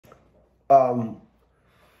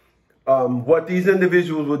what these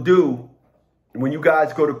individuals will do when you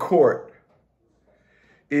guys go to court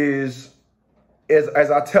is,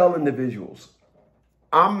 as I tell individuals,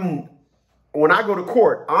 when I go to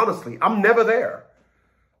court, honestly, I'm never there.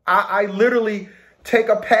 I literally take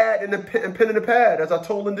a pad and a pen and a pad, as I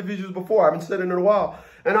told individuals before. I've been sitting in a while,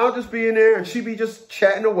 and I'll just be in there, and she be just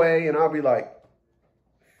chatting away, and I'll be like,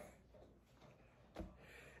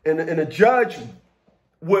 and a judge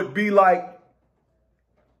would be like,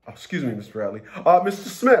 oh, excuse me, Mr. Bradley, Mr.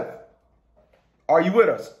 Smith, are you with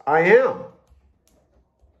us? I am.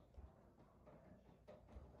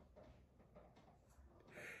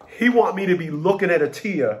 He want me to be looking at a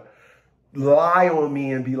Tia, lie on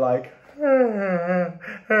me and be like, and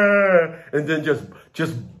then just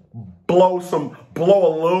blow a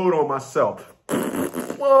load on myself.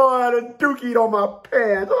 Oh, the dookie on my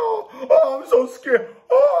pants. Oh, I'm so scared.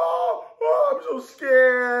 Oh, I'm so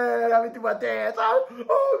scared. I didn't do my dance.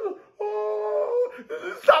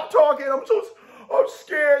 Stop talking. I'm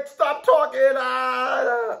scared. Stop talking.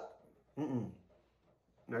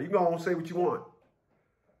 Now you go on and say what you want.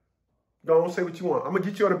 Go on and say what you want. I'm gonna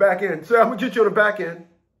get you on the back end. Say, I'm gonna get you on the back end.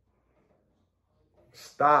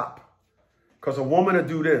 Stop. Because a woman to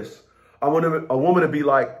do this. I want a woman to be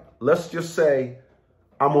like, let's just say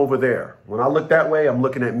I'm over there. When I look that way, I'm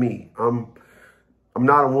looking at me. I'm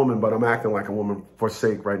not a woman, but I'm acting like a woman for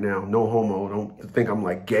sake right now. No homo. Don't think I'm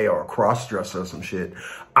like gay or a cross-dresser or some shit.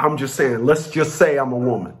 I'm just saying, let's just say I'm a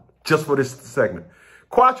woman. Just for this segment.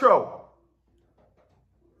 Quattro.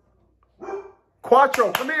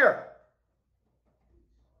 Quattro, come here.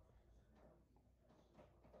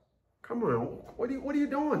 Come on. What are you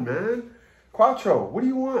doing, man? Quattro, what do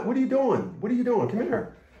you want? What are you doing? What are you doing? Come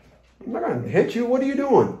here. I'm not going to hit you. What are you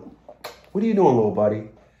doing? What are you doing, little buddy?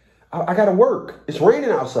 I got to work. It's raining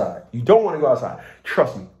outside. You don't want to go outside.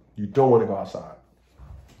 Trust me, you don't want to go outside.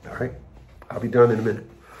 All right? I'll be done in a minute.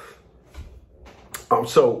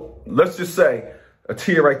 So let's just say a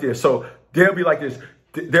Tia right there. So they'll be like this.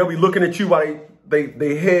 They'll be looking at you while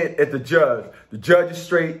they head at the judge. The judge is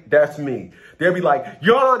straight. That's me. They'll be like,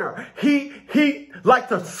 Your Honor, he like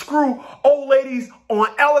to screw old ladies on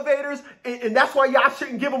elevators, and that's why y'all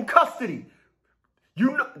shouldn't give him custody.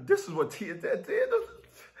 You know, this is what Tia did.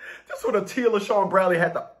 This is what a Tia LaShawn Bradley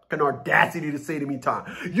had the audacity to say to me, Tom.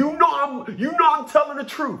 You know I'm telling the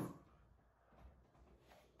truth.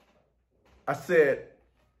 I said,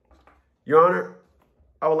 Your Honor,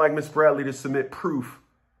 I would like Miss Bradley to submit proof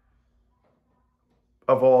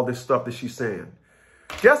of all this stuff that she's saying.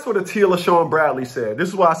 Guess what a Tia LaShawn Bradley said? This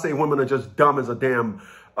is why I say women are just dumb as a damn,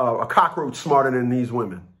 a cockroach smarter than these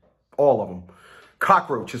women. All of them.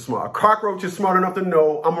 Cockroach is smart. A cockroach is smart enough to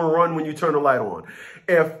know I'm gonna run when you turn the light on.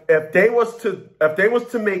 If they was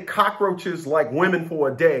to make cockroaches like women for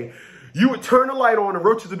a day, you would turn the light on and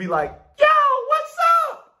roaches would be like, Yo, what's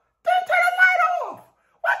up? Then turn the light off.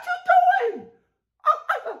 What you doing?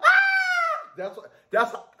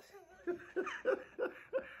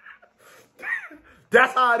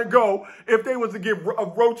 That's how it'd go if they was to give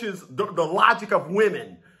roaches the logic of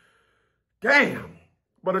women. Damn.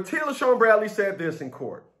 But a Tia LaShawn Bradley said this in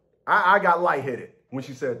court. I got lightheaded when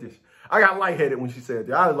she said this. I got lightheaded when she said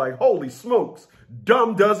that. I was like, holy smokes.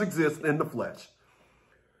 Dumb does exist in the flesh.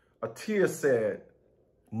 A Tia said,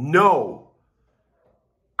 no.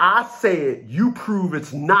 I said, you prove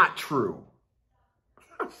it's not true.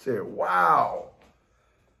 I said, wow.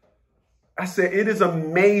 I said, it is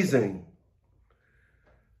amazing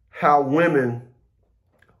how women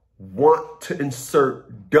want to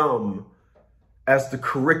insert dumb as the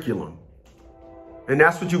curriculum. And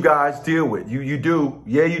that's what you guys deal with. You do.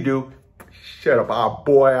 Yeah, you do. Shut up, I'll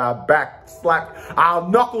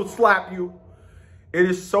knuckle slap you. It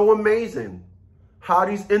is so amazing how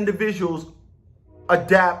these individuals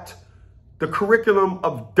adapt the curriculum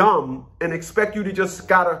of dumb and expect you to just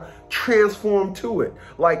gotta transform to it.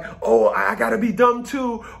 Like, oh, I gotta be dumb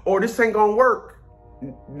too, or this ain't gonna work.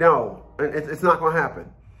 No, it's not gonna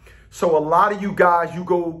happen. So a lot of you guys, you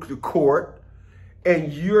go to court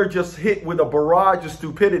and you're just hit with a barrage of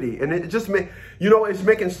stupidity. And it just it's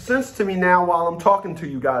making sense to me now while I'm talking to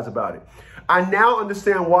you guys about it. I now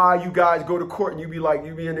understand why you guys go to court and you be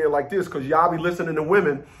in there like this, because y'all be listening to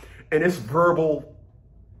women and it's verbal.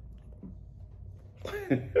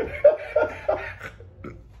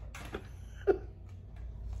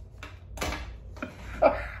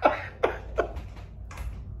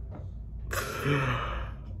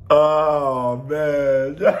 Oh,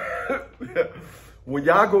 man. When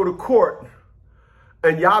y'all go to court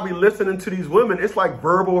and y'all be listening to these women, it's like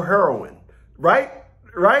verbal heroin, right?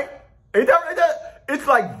 Right? Ain't that right? It's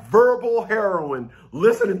like verbal heroin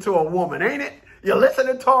listening to a woman, ain't it? You're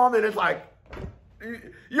listening to them and it's like,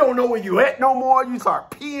 you don't know where you at no more. You start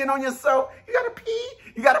peeing on yourself. You gotta pee.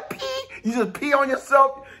 You gotta pee. You just pee on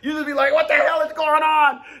yourself. You just be like, what the hell is going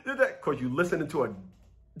on? Because you listening to a...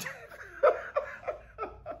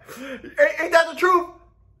 Ain't that the truth?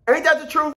 Ain't that the truth?